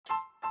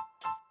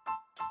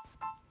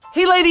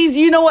Hey ladies,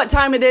 you know what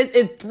time it is.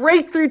 It's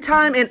breakthrough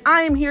time, and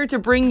I am here to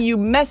bring you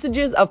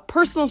messages of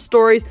personal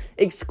stories,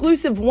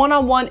 exclusive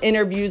one-on-one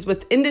interviews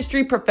with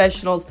industry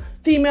professionals,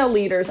 female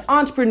leaders,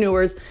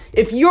 entrepreneurs.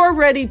 If you're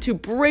ready to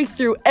break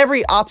through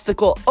every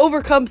obstacle,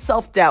 overcome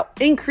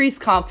self-doubt, increase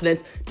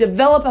confidence,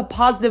 develop a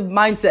positive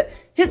mindset,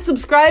 hit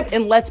subscribe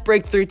and let's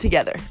break through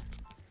together.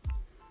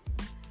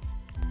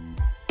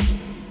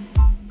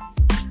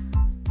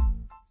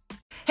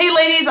 Hey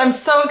ladies, I'm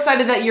so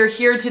excited that you're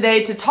here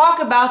today to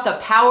talk about the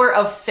power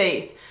of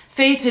faith.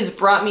 Faith has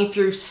brought me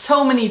through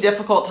so many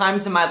difficult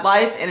times in my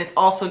life, and it's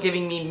also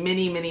giving me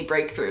many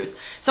breakthroughs.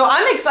 So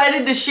I'm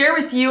excited to share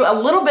with you a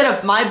little bit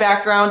of my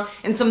background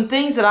and some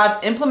things that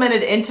I've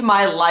implemented into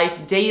my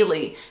life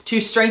daily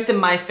to strengthen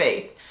my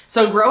faith.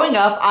 So growing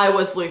up, I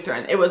was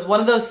Lutheran. It was one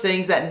of those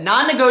things that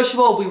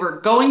non-negotiable. We were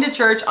going to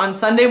church on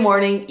Sunday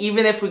morning,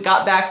 even if we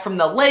got back from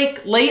the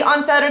lake late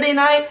on Saturday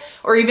night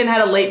or even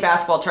had a late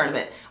basketball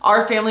tournament.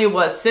 Our family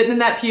was sitting in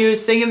that pew,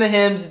 singing the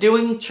hymns,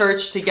 doing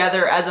church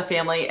together as a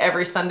family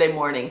every Sunday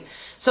morning.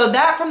 So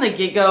that from the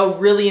get-go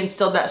really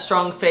instilled that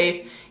strong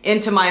faith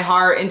into my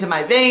heart, into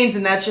my veins,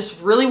 and that's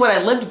just really what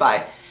I lived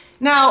by.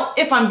 Now,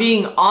 if I'm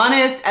being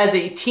honest, as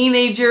a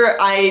teenager,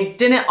 I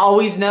didn't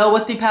always know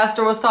what the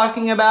pastor was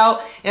talking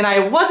about, and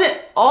I wasn't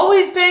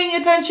always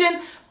paying attention,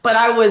 but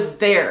I was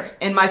there,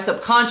 and my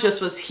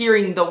subconscious was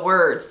hearing the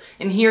words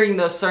and hearing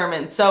those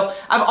sermons. So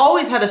I've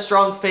always had a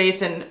strong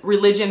faith, and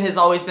religion has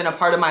always been a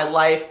part of my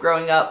life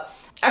growing up.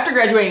 After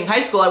graduating high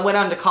school, I went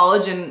on to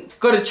college and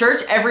go to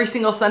church every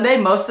single Sunday,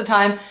 most of the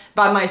time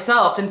by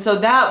myself. And so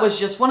that was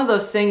just one of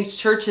those things.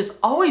 Church has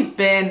always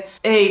been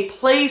a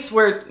place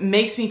where it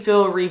makes me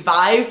feel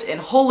revived and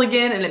whole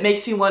again, and it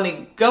makes me want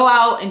to go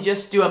out and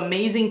just do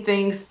amazing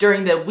things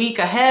during the week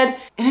ahead,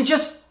 and it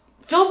just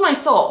fills my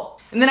soul.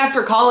 And then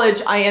after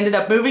college, I ended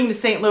up moving to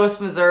St. Louis,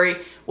 Missouri.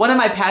 One of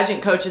my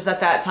pageant coaches at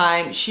that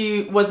time,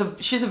 she's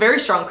a very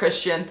strong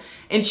Christian,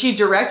 and she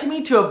directed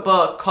me to a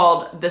book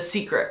called The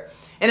Secret.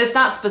 And it's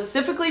not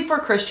specifically for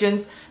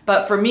Christians,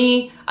 but for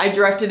me, I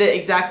directed it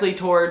exactly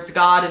towards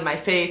God and my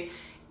faith.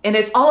 And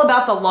it's all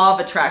about the law of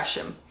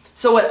attraction.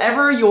 So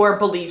whatever your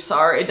beliefs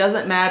are, it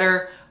doesn't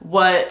matter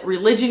what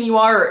religion you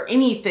are or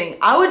anything,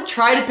 I would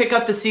try to pick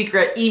up The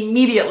Secret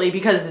immediately,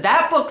 because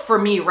that book for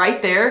me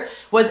right there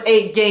was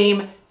a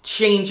game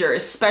changer,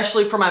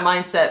 especially for my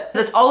mindset.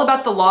 That's all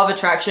about the law of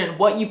attraction.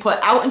 What you put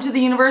out into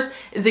the universe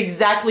is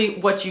exactly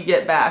what you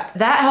get back.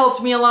 That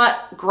helped me a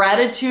lot.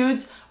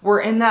 Gratitudes were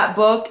in that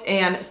book,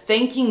 and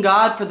thanking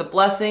God for the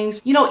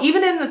blessings,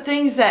 even in the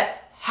things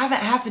that haven't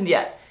happened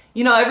yet.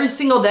 Every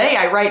single day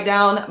I write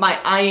down my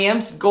I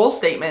ams, goal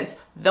statements.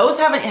 Those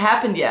haven't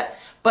happened yet,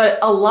 but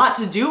a lot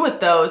to do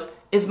with those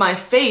is my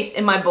faith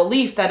and my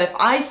belief that if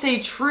I stay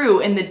true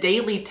in the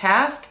daily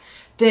task,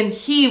 then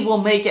He will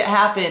make it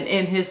happen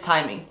in His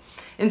timing.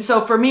 And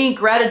so for me,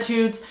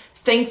 gratitudes,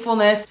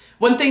 thankfulness.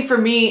 One thing for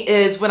me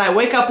is when I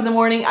wake up in the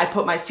morning, I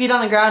put my feet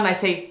on the ground and I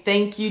say,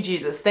 thank you,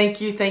 Jesus. Thank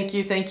you, thank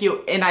you, thank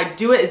you. And I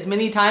do it as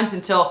many times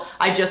until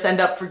I just end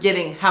up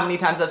forgetting how many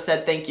times I've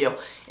said thank you.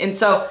 And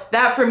so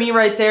that for me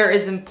right there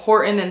is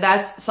important, and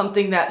that's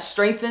something that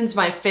strengthens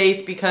my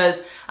faith,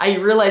 because I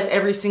realize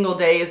every single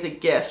day is a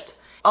gift.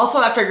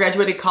 Also, after I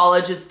graduated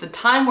college is the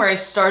time where I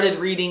started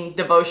reading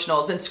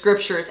devotionals and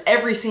scriptures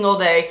every single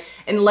day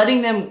and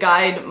letting them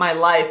guide my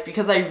life,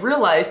 because I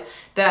realized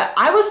that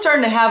I was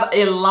starting to have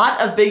a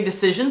lot of big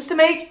decisions to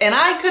make, and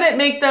I couldn't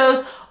make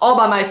those all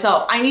by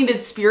myself. I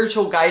needed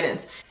spiritual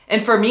guidance.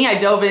 And for me, I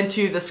dove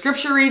into the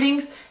scripture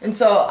readings, and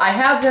so I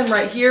have them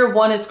right here.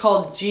 One is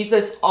called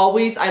Jesus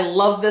Always. I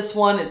love this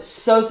one. It's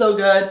so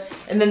good.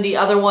 And then the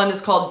other one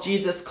is called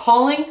Jesus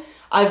Calling.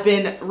 I've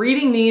been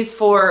reading these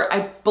for,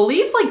 I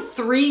believe, like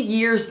 3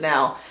 years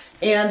now,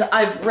 and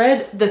I've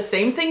read the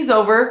same things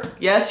over.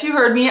 Yes, you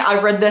heard me.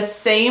 I've read the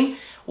same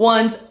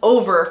ones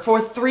over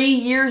for 3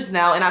 years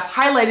now, and I've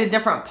highlighted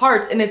different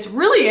parts, and it's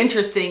really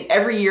interesting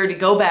every year to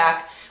go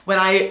back when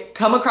I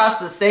come across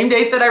the same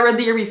date that I read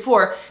the year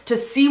before to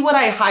see what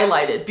I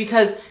highlighted,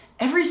 because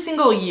every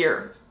single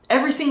year,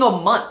 every single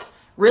month,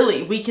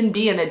 really, we can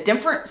be in a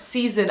different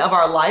season of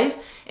our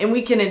life, and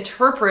we can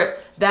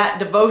interpret that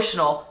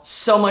devotional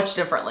so much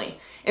differently.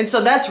 And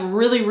so that's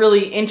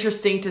really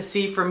interesting to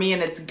see for me,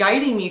 and it's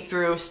guiding me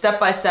through step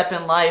by step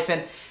in life.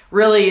 And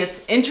really,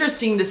 it's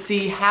interesting to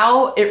see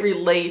how it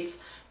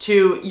relates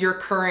to your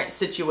current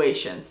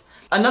situations.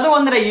 Another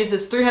one that I use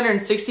is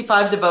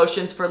 365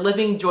 Devotions for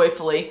Living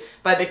Joyfully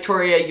by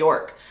Victoria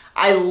York.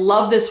 I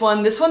love this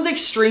one. This one's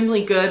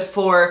extremely good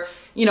for,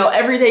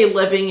 everyday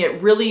living.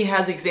 It really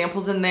has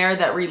examples in there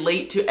that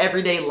relate to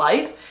everyday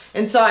life.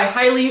 And so I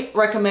highly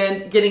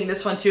recommend getting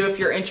this one too if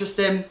you're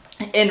interested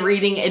in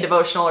reading a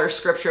devotional or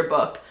scripture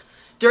book.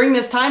 During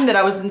this time that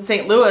I was in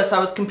St. Louis, I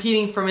was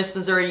competing for Miss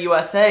Missouri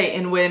USA,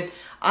 and when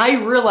I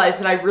realized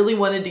that I really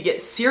wanted to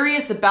get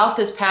serious about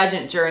this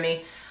pageant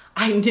journey,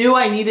 I knew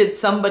I needed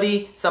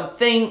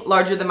something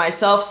larger than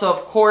myself. So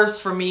of course,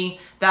 for me,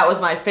 that was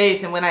my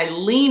faith. And when I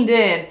leaned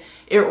in,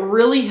 it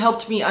really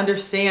helped me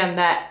understand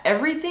that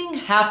everything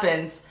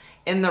happens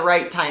in the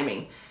right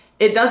timing.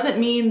 It doesn't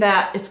mean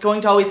that it's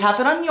going to always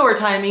happen on your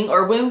timing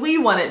or when we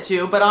want it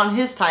to, but on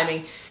His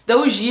timing.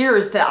 Those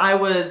years that I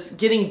was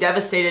getting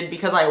devastated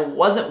because I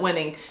wasn't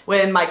winning,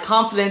 when my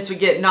confidence would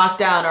get knocked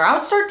down, or I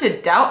would start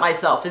to doubt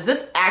myself, is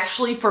this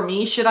actually for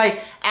me? Should I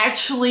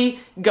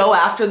actually go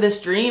after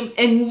this dream?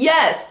 And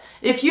yes,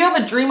 if you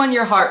have a dream on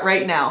your heart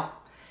right now,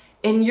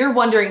 and you're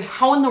wondering,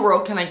 how in the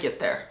world can I get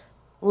there?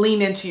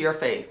 Lean into your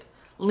faith.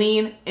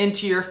 Lean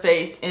into your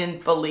faith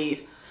and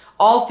believe.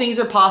 All things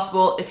are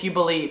possible if you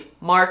believe.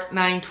 Mark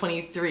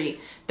 9:23.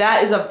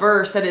 That is a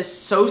verse that is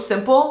so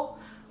simple,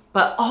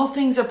 but all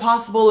things are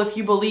possible if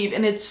you believe.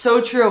 And it's so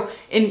true.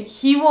 And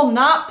He will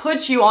not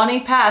put you on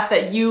a path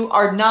that you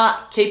are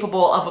not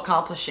capable of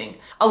accomplishing.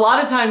 A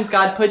lot of times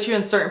God puts you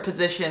in certain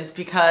positions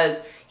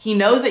because He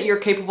knows that you're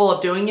capable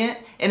of doing it,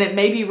 and it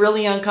may be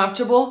really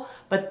uncomfortable,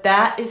 but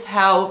that is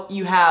how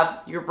you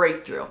have your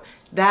breakthrough.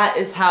 That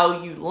is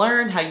how you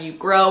learn, how you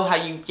grow, how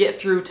you get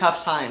through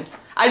tough times.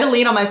 I had to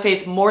lean on my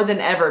faith more than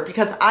ever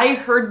because I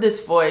heard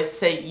this voice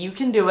say, you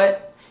can do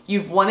it.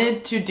 You've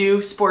wanted to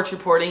do sports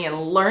reporting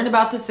and learn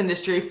about this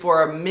industry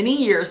for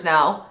many years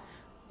now.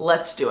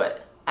 Let's do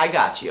it. I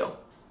got you.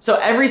 So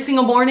every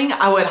single morning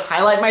I would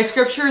highlight my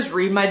scriptures,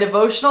 read my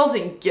devotionals,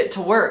 and get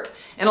to work.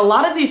 And a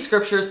lot of these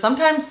scriptures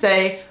sometimes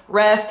say,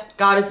 rest,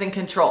 God is in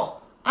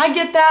control. I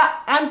get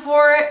that. I'm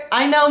for it.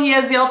 I know He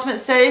has the ultimate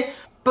say.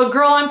 But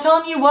girl, I'm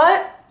telling you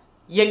what,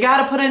 you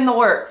gotta put in the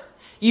work.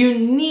 You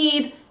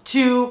need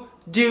to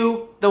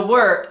do the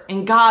work,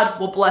 and God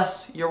will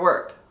bless your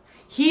work.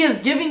 He is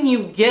giving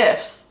you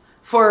gifts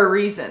for a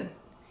reason,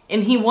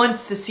 and He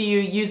wants to see you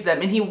use them,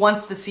 and He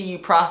wants to see you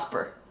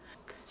prosper.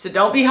 So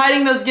don't be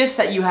hiding those gifts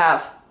that you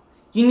have.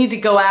 You need to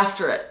go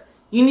after it.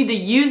 You need to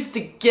use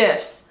the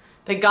gifts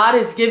that God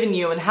has given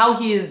you and how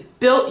He has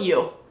built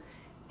you,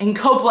 and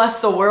go bless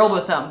the world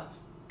with them.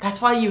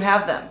 That's why you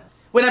have them.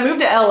 When I moved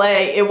to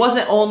LA, it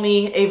wasn't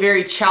only a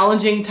very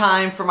challenging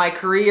time for my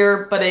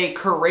career, but a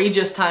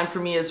courageous time for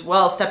me as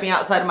well, stepping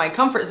outside of my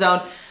comfort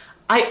zone.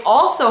 I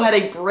also had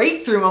a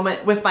breakthrough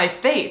moment with my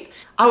faith.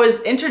 I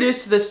was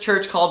introduced to this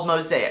church called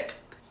Mosaic.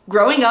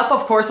 Growing up,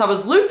 of course, I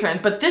was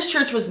Lutheran, but this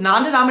church was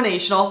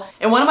non-denominational,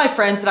 and one of my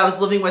friends that I was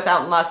living with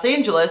out in Los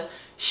Angeles,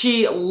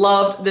 she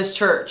loved this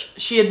church.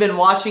 She had been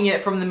watching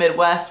it from the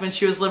Midwest when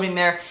she was living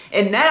there,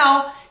 and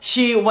now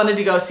she wanted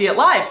to go see it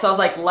live. So I was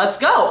like, let's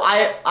go.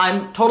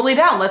 I'm totally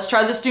down. Let's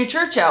try this new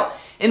church out.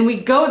 And we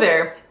go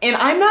there, and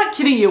I'm not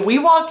kidding you. We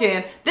walk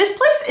in. This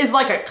place is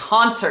like a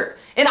concert,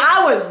 and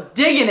I was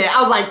digging it. I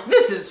was like,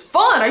 this is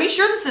fun. Are you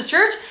sure this is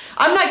church?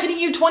 I'm not kidding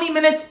you. 20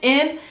 minutes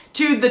in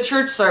to the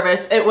church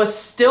service, it was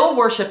still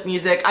worship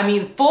music. I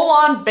mean, full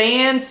on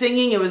band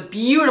singing. It was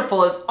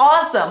beautiful. It was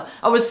awesome.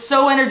 I was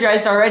so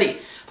energized already.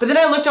 But then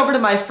I looked over to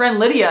my friend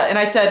Lydia, and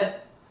I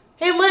said,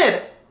 hey,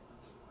 Lyd,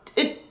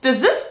 does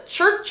this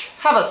church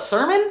have a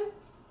sermon?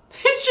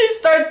 And she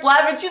starts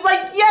laughing. She's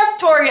like,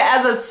 yes, Tori, it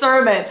has a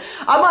sermon.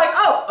 I'm like,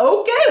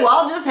 oh, okay, well,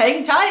 I'll just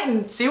hang tight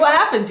and see what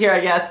happens here, I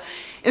guess.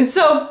 And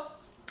so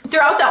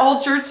throughout that whole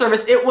church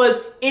service, it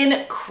was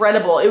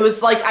incredible. It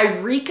was like I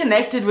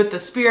reconnected with the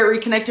Spirit,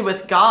 reconnected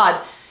with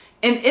God.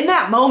 And in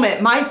that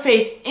moment, my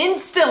faith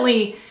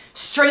instantly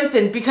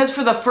strengthened because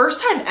for the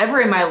first time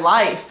ever in my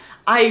life,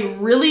 I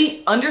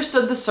really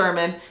understood the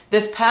sermon.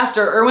 This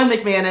pastor, Erwin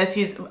McManus,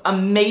 he's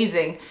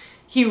amazing.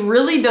 He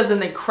really does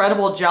an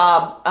incredible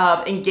job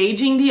of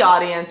engaging the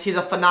audience. He's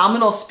a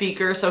phenomenal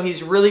speaker, so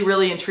he's really,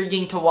 really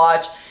intriguing to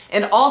watch.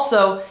 And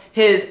also,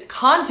 his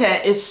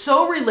content is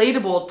so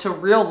relatable to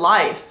real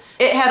life.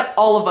 It had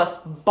all of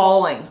us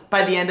bawling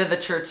by the end of the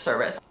church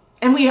service.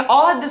 And we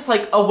all had this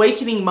like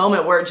awakening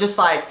moment where it just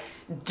like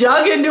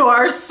dug into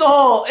our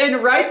soul.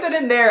 And right then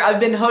and there, I've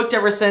been hooked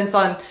ever since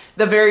on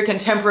the very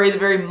contemporary, the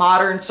very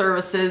modern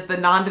services, the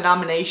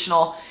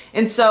non-denominational.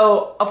 And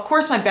so, of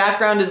course, my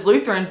background is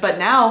Lutheran, but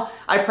now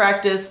I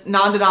practice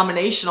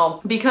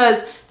non-denominational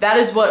because that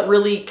is what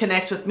really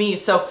connects with me.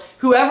 So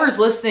whoever's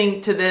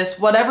listening to this,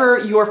 whatever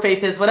your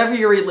faith is, whatever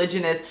your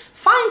religion is,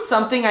 find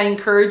something, I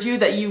encourage you,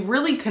 that you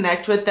really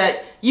connect with,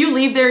 that you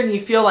leave there and you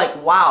feel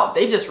like, wow,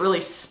 they just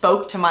really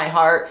spoke to my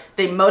heart.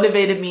 They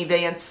motivated me.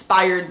 They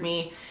inspired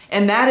me.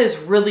 And that is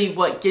really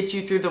what gets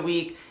you through the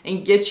week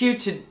and gets you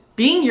to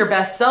being your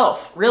best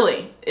self,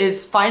 really,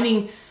 is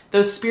finding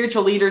those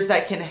spiritual leaders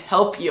that can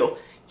help you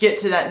get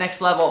to that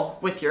next level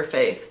with your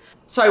faith.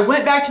 So I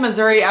went back to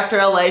Missouri after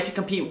LA to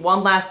compete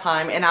one last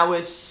time, and I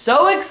was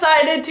so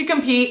excited to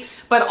compete,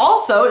 but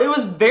also it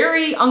was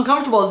very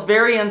uncomfortable, it was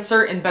very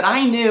uncertain, but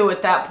I knew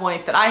at that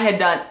point that I had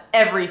done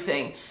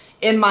everything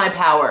in my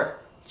power.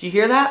 Do you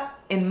hear that?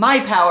 In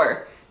my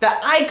power, that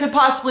I could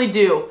possibly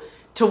do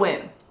to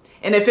win.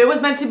 And if it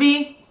was meant to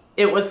be,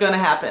 it was gonna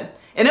happen.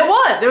 And it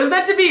was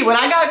meant to be. When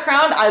I got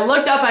crowned, I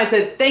looked up and I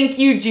said, thank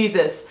you,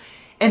 Jesus.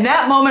 And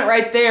that moment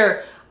right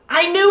there,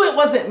 I knew it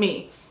wasn't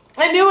me.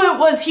 I knew it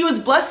was, He was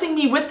blessing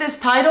me with this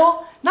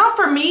title, not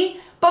for me,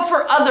 but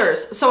for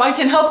others, so I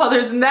can help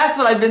others. And that's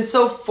what I've been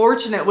so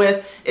fortunate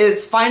with,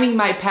 is finding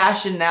my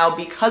passion now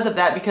because of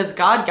that, because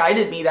God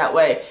guided me that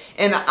way.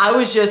 And I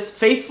was just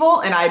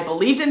faithful, and I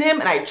believed in Him,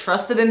 and I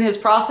trusted in His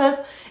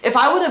process. If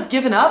I would have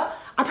given up,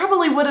 I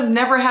probably would have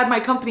never had my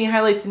company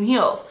Highlights and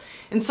Heels.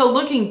 And so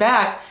looking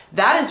back,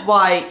 that is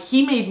why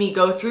he made me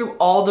go through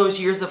all those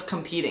years of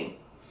competing.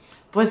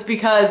 Was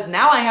because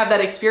now I have that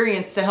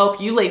experience to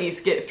help you ladies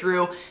get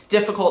through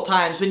difficult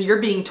times when you're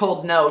being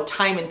told no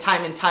time and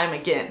time and time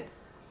again.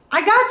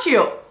 I got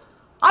you.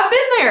 I've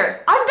been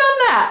there. I've done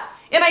that.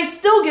 And I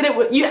still get it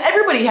with you.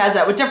 Everybody has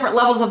that with different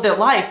levels of their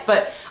life,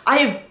 but I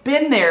have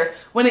been there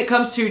when it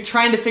comes to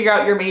trying to figure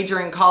out your major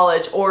in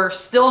college, or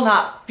still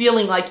not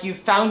feeling like you've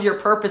found your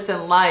purpose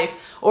in life,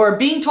 or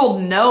being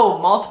told no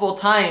multiple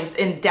times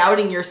and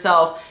doubting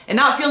yourself and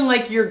not feeling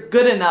like you're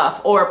good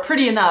enough or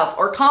pretty enough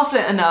or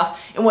confident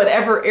enough in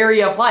whatever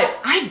area of life.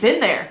 I've been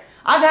there.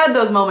 I've had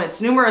those moments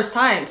numerous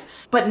times,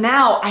 but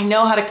now I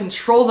know how to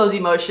control those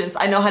emotions.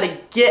 I know how to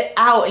get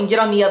out and get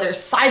on the other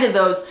side of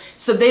those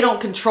so they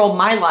don't control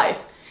my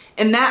life.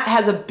 And that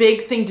has a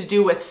big thing to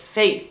do with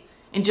faith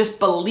and just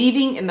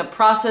believing in the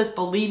process,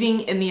 believing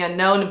in the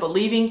unknown, and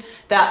believing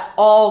that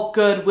all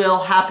good will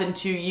happen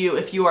to you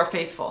if you are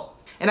faithful.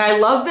 And I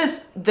love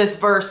this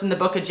verse in the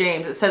book of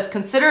James. It says,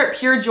 "Consider it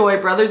pure joy,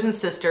 brothers and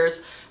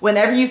sisters,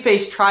 whenever you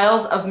face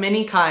trials of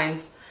many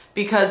kinds,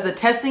 because the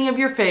testing of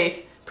your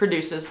faith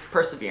produces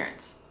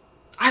perseverance."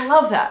 I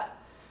love that.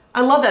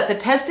 I love that. The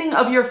testing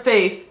of your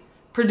faith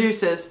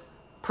produces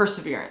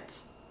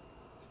perseverance.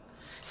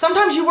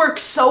 Sometimes you work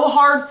so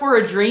hard for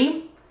a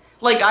dream,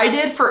 like I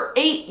did for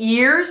 8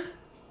 years,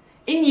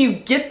 and you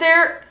get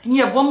there and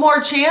you have one more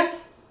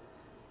chance,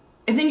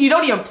 and then you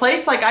don't even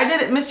place like I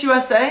did at Miss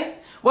USA.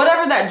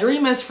 Whatever that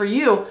dream is for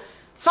you,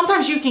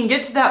 sometimes you can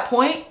get to that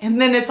point and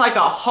then it's like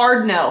a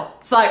hard no.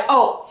 It's like,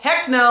 oh,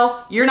 heck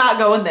no, you're not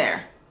going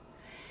there.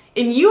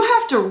 And you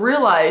have to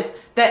realize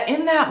that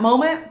in that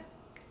moment,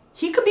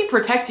 he could be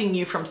protecting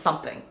you from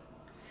something.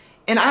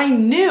 And I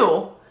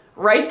knew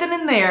right then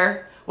and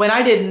there, when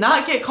I did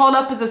not get called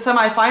up as a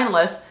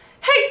semifinalist,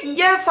 heck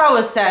yes, I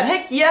was sad.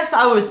 Heck yes,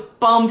 I was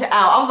bummed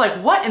out. I was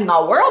like, what in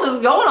the world is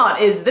going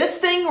on? Is this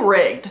thing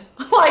rigged?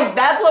 Like,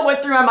 that's what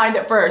went through my mind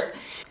at first.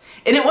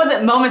 And it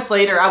wasn't moments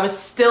later, I was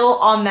still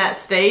on that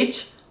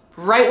stage.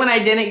 Right when I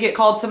didn't get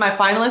called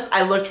semifinalist,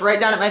 I looked right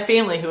down at my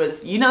family, who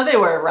was, you know, they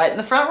were right in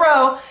the front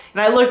row.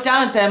 And I looked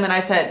down at them and I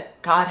said,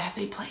 God has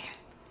a plan.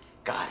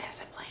 God has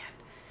a plan.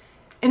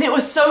 And it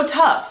was so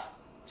tough.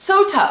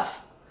 So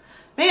tough.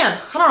 Man,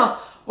 I don't know.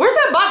 Where's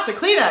that box of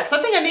Kleenex?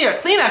 I think I need a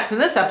Kleenex in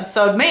this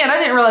episode. Man, I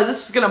didn't realize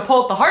this was going to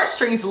pull at the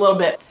heartstrings a little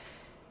bit.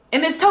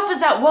 And as tough as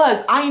that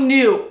was, I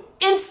knew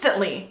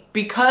instantly,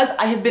 because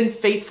I have been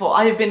faithful.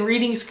 I have been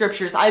reading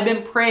scriptures. I've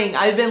been praying.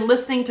 I've been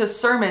listening to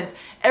sermons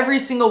every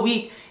single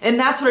week. And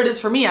that's what it is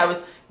for me. I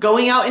was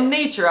going out in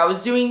nature. I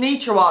was doing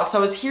nature walks. I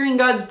was hearing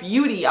God's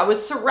beauty. I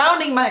was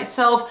surrounding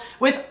myself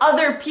with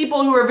other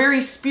people who are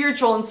very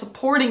spiritual and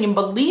supporting and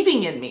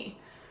believing in me.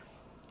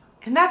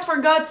 And that's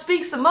where God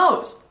speaks the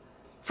most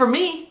for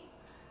me.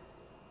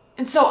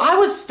 And so I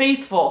was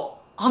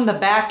faithful on the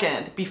back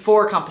end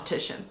before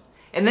competition.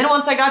 And then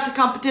once I got to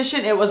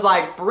competition, it was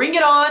like, bring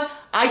it on.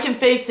 I can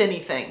face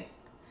anything.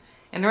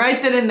 And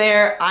right then and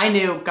there, I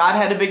knew God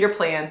had a bigger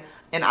plan.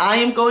 And I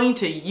am going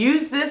to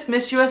use this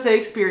Miss USA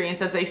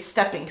experience as a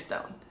stepping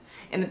stone.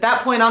 And at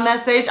that point on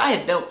that stage, I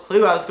had no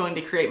clue I was going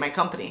to create my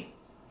company.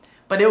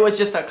 But it was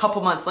just a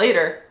couple months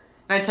later.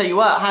 And I tell you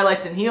what,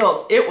 Highlights and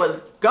Heels, it was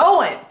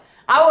going.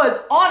 I was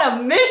on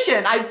a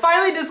mission. I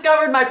finally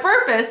discovered my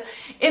purpose.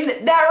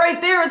 And that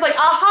right there is like,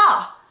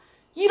 aha.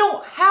 You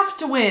don't have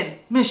to win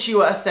Miss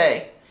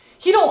USA.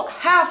 You don't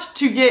have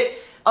to get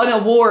an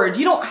award.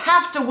 You don't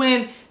have to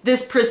win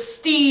this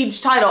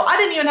prestige title. I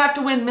didn't even have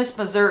to win Miss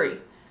Missouri.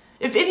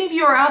 If any of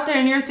you are out there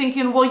and you're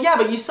thinking, well, yeah,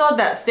 but you saw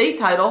that state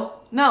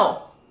title.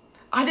 No,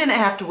 I didn't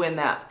have to win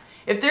that.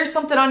 If there's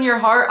something on your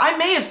heart, I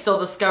may have still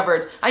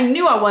discovered. I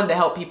knew I wanted to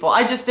help people.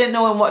 I just didn't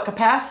know in what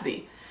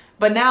capacity.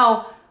 But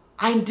now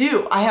I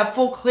do. I have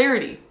full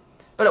clarity.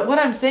 But what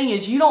I'm saying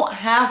is you don't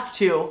have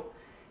to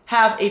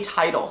have a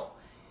title.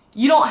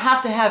 You don't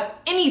have to have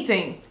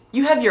anything.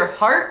 You have your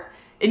heart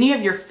and you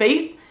have your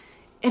faith.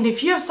 And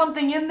if you have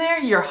something in there,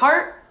 your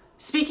heart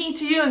speaking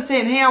to you and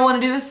saying, hey, I want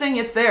to do this thing,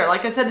 it's there.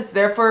 Like I said, it's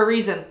there for a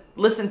reason.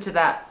 Listen to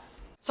that.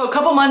 So a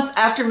couple months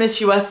after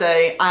Miss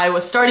USA, I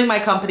was starting my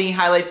company,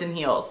 Highlights and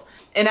Heels.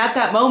 And at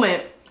that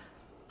moment,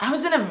 I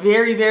was in a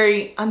very,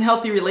 very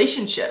unhealthy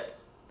relationship.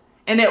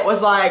 And it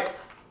was like,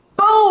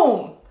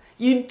 boom,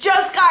 you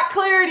just got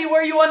clarity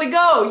where you want to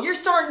go. You're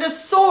starting to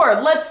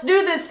soar. Let's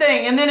do this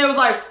thing. And then it was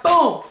like,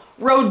 boom,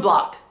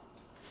 roadblock.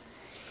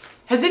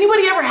 Has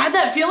anybody ever had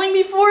that feeling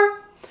before?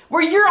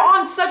 Where you're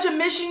on such a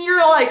mission,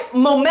 you're like,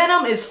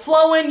 momentum is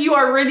flowing, you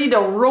are ready to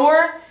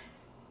roar,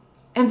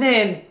 and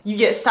then you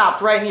get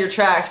stopped right in your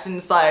tracks and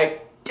it's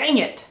like, dang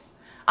it,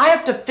 I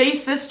have to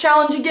face this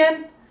challenge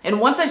again? And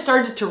once I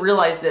started to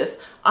realize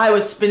this, I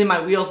was spinning my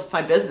wheels with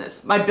my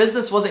business. My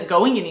business wasn't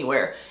going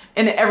anywhere.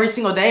 And every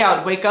single day I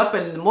would wake up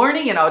in the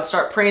morning and I would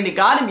start praying to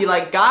God and be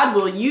like, God,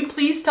 will you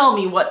please tell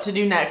me what to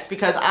do next?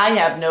 Because I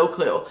have no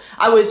clue.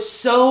 I was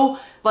so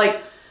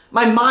like,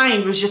 my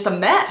mind was just a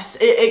mess.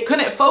 It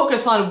couldn't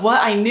focus on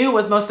what I knew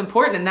was most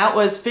important, and that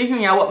was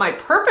figuring out what my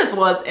purpose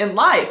was in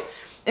life.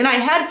 And I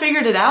had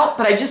figured it out,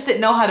 but I just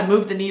didn't know how to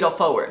move the needle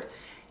forward.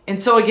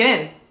 And so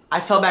again, I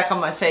fell back on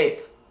my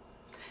faith.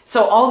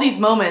 So all these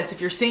moments,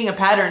 if you're seeing a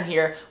pattern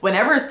here,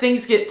 whenever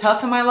things get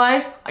tough in my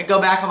life, I go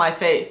back on my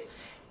faith.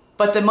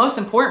 But the most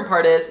important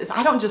part is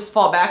I don't just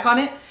fall back on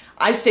it,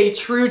 I stay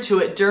true to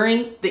it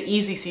during the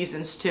easy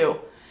seasons too.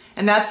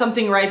 And that's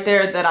something right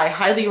there that I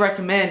highly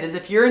recommend is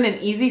if you're in an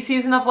easy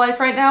season of life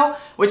right now,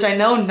 which I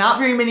know not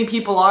very many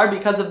people are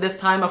because of this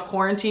time of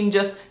quarantine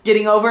just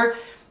getting over,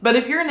 but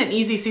if you're in an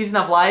easy season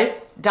of life,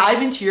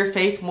 dive into your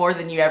faith more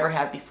than you ever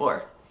have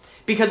before.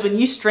 Because when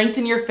you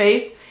strengthen your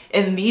faith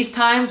in these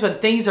times when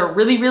things are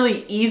really,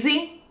 really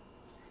easy,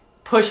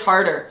 push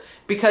harder.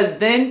 Because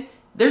then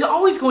there's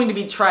always going to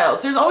be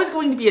trials. There's always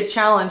going to be a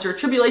challenge or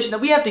tribulation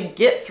that we have to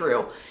get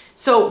through.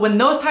 So when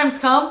those times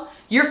come,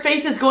 your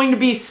faith is going to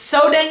be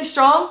so dang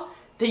strong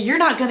that you're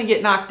not going to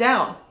get knocked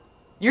down.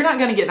 You're not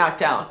going to get knocked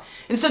down.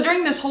 And so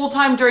during this whole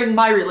time during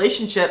my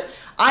relationship,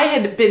 I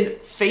had been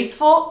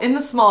faithful in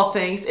the small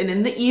things and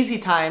in the easy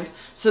times.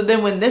 So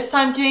then when this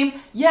time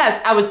came,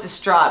 yes, I was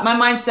distraught. My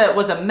mindset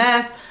was a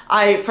mess.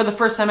 I, for the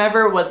first time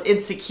ever, was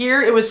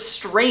insecure. It was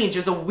strange. It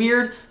was a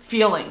weird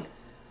feeling.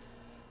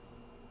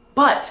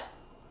 But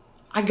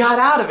I got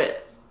out of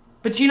it.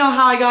 But you know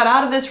how I got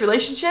out of this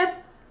relationship?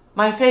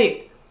 My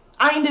faith.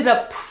 I ended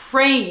up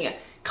praying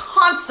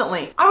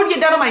constantly. I would get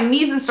down on my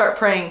knees and start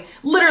praying,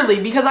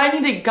 literally, because I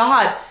needed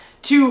God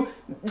to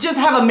just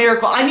have a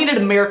miracle. I needed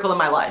a miracle in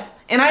my life.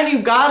 And I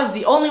knew God was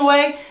the only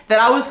way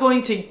that I was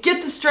going to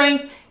get the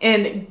strength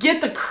and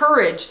get the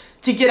courage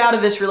to get out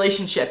of this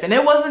relationship. And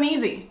it wasn't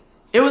easy.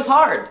 It was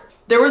hard.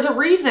 There was a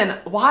reason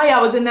why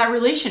I was in that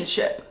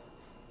relationship.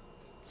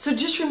 So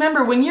just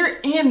remember, when you're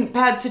in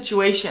bad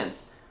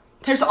situations,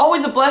 there's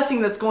always a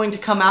blessing that's going to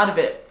come out of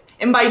it.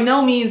 And by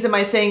no means am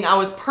I saying I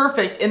was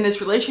perfect in this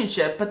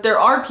relationship, but there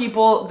are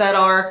people that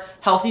are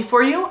healthy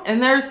for you,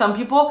 and there are some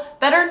people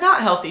that are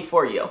not healthy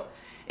for you.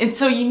 And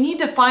so you need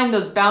to find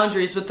those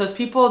boundaries with those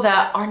people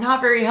that are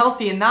not very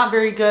healthy and not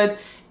very good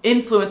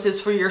influences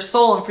for your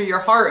soul and for your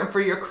heart and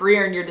for your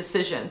career and your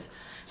decisions.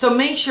 So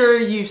make sure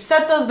you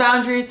set those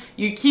boundaries,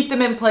 you keep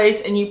them in place,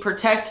 and you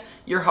protect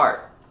your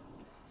heart.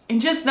 And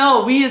just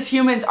know, we as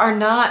humans are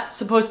not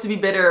supposed to be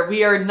bitter.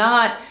 We are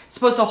not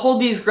supposed to hold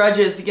these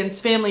grudges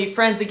against family,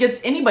 friends,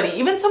 against anybody,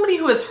 even somebody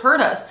who has hurt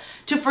us.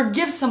 To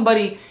forgive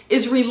somebody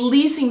is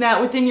releasing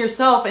that within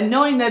yourself and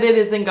knowing that it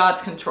is in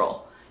God's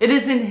control. It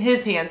is in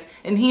His hands,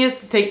 and He is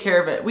to take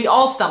care of it. We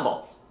all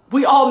stumble.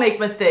 We all make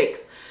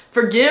mistakes.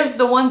 Forgive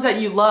the ones that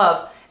you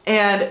love,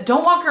 and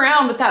don't walk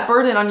around with that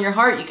burden on your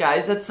heart, you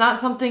guys. It's not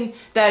something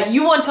that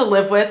you want to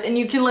live with, and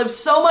you can live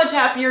so much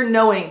happier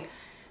knowing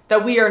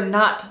that we are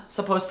not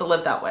supposed to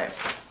live that way.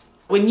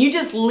 When you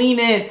just lean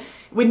in,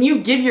 when you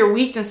give your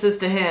weaknesses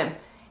to Him,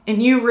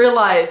 and you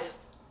realize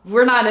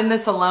we're not in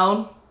this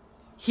alone,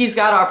 He's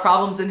got our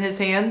problems in His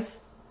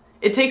hands,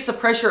 it takes the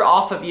pressure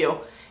off of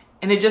you,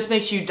 and it just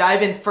makes you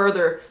dive in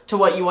further to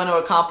what you want to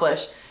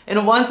accomplish.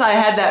 And once I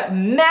had that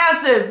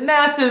massive,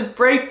 massive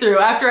breakthrough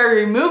after I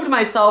removed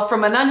myself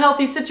from an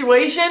unhealthy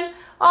situation,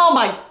 oh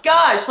my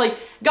gosh, like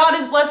God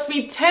has blessed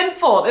me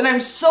tenfold, and I'm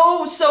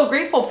so, so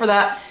grateful for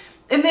that.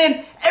 And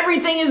then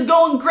everything is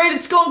going great,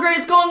 it's going great,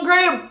 it's going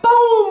great,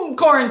 boom,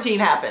 quarantine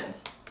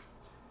happens.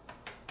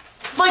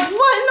 Like,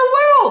 what in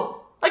the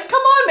world? Like,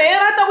 come on, man,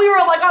 I thought we were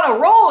like on a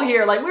roll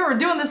here, like we were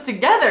doing this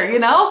together, you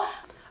know?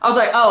 I was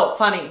like, oh,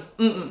 funny,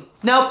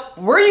 nope,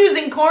 we're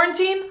using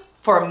quarantine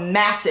for a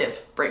massive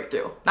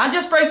breakthrough. Not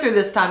just breakthrough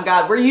this time,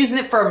 God, we're using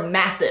it for a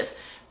massive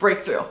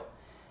breakthrough.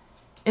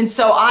 And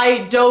so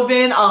I dove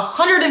in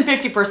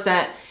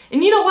 150%.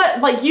 And you know what?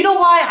 Like, you know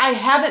why I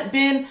haven't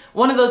been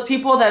one of those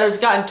people that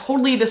have gotten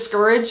totally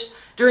discouraged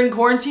during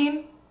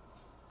quarantine?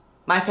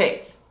 My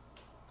faith.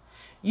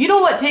 You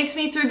know what takes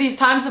me through these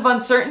times of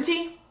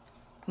uncertainty?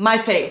 My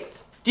faith.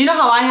 Do you know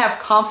how I have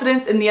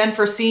confidence in the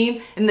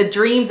unforeseen, in the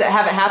dreams that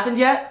haven't happened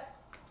yet?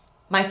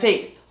 My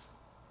faith.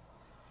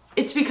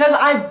 It's because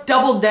I've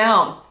doubled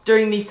down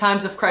during these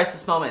times of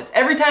crisis moments.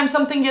 Every time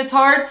something gets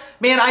hard,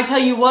 man, I tell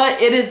you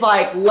what, it is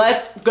like,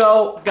 let's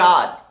go,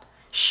 God.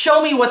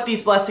 Show me what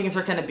these blessings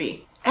are going to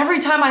be. Every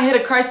time I hit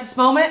a crisis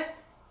moment,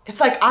 it's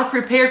like I've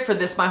prepared for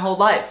this my whole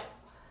life.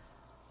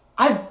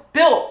 I've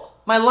built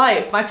my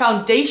life, my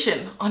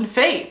foundation on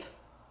faith.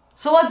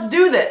 So let's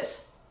do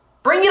this.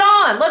 Bring it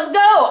on. Let's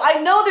go.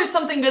 I know there's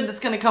something good that's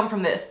going to come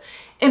from this.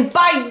 And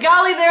by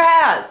golly, there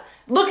has.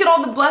 Look at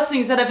all the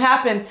blessings that have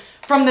happened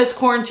from this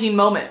quarantine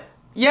moment.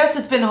 Yes,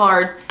 it's been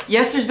hard.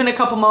 Yes, there's been a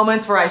couple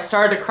moments where I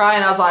started to cry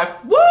and I was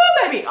like, woo,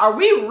 baby, are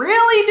we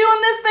really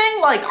doing this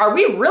thing? Like, are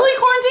we really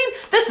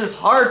quarantined? This is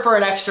hard for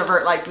an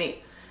extrovert like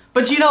me.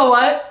 But you know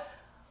what?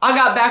 I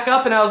got back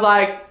up and I was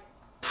like,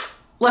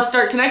 let's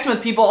start connecting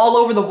with people all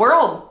over the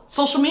world.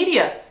 Social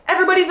media.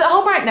 Everybody's at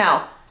home right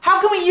now. How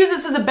can we use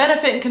this as a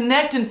benefit and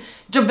connect and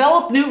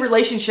develop new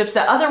relationships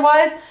that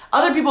otherwise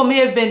other people may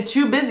have been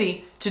too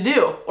busy to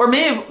do? Or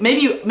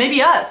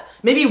maybe us.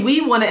 Maybe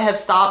we wouldn't have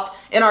stopped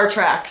in our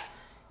tracks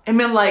and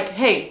been like,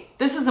 hey,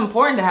 this is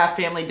important to have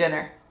family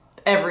dinner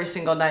every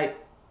single night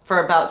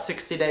for about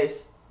 60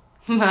 days.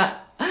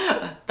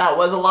 That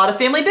was a lot of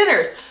family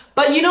dinners.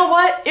 But you know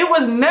what? It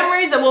was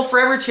memories that we'll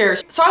forever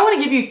cherish. So I want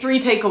to give you 3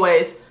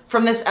 takeaways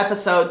from this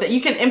episode that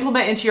you can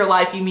implement into your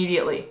life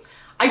immediately.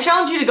 I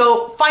challenge you to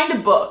go find a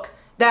book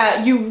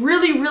that you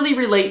really, really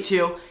relate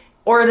to,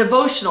 or a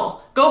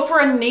devotional. Go for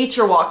a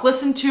nature walk.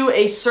 Listen to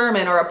a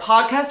sermon or a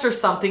podcast or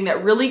something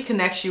that really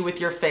connects you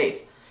with your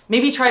faith.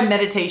 Maybe try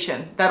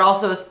meditation. That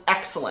also is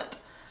excellent.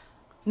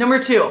 Number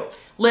 2,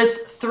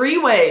 list 3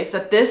 ways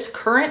that this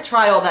current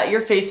trial that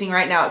you're facing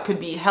right now, it could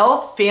be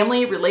health,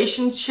 family,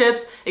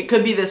 relationships, it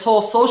could be this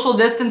whole social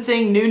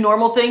distancing, new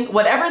normal thing,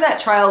 whatever that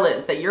trial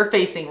is that you're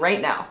facing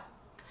right now,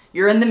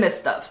 you're in the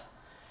midst of.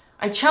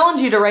 I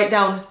challenge you to write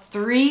down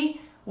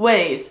 3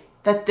 ways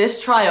that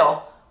this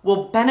trial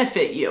will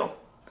benefit you.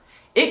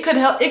 It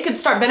could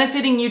start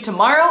benefiting you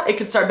tomorrow, it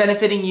could start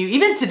benefiting you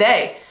even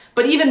today,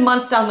 but even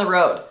months down the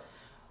road.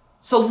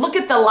 So look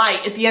at the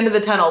light at the end of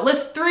the tunnel.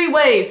 List 3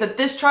 ways that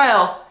this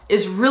trial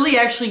is really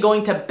actually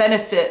going to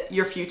benefit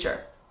your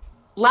future.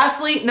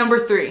 Lastly, number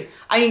 3,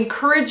 I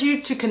encourage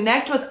you to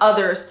connect with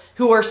others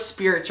who are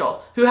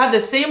spiritual, who have the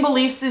same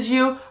beliefs as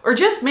you, or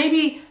just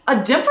maybe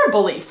a different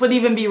belief would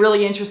even be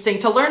really interesting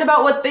to learn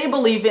about what they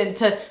believe in,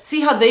 to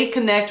see how they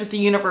connect with the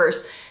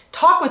universe.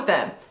 Talk with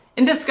them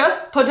and discuss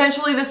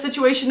potentially the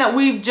situation that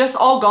we've just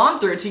all gone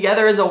through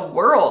together as a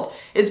world.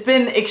 It's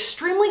been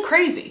extremely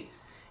crazy.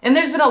 And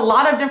there's been a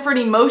lot of different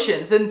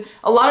emotions and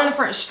a lot of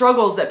different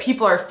struggles that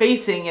people are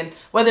facing, and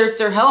whether it's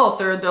their health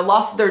or the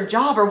loss of their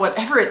job or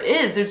whatever it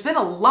is, there's been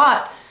a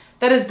lot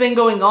that has been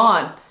going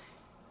on.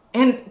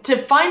 And to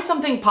find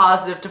something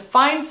positive, to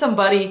find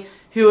somebody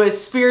who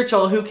is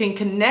spiritual, who can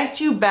connect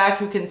you back,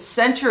 who can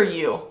center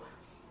you,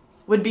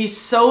 would be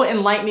so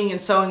enlightening and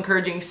so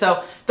encouraging.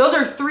 So those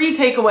are 3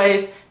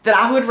 takeaways that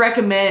I would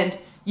recommend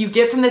you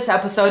get from this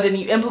episode and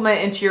you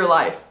implement into your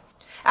life.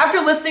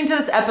 After listening to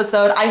this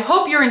episode, I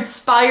hope you're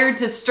inspired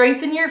to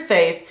strengthen your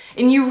faith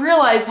and you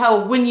realize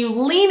how when you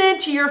lean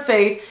into your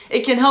faith,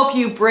 it can help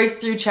you break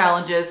through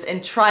challenges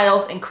and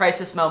trials and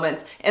crisis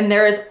moments. And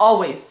there is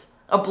always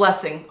a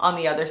blessing on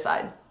the other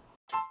side.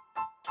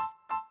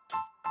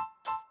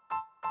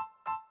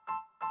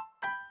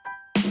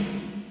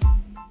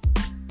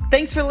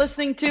 Thanks for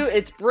listening to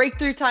It's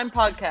Breakthrough Time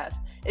Podcast.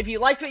 If you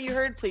liked what you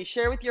heard, please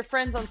share with your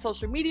friends on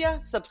social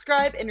media,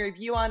 subscribe, and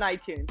review on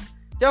iTunes.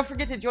 Don't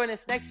forget to join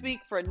us next week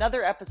for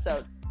another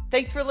episode.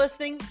 Thanks for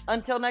listening.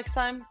 Until next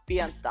time, be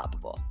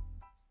unstoppable.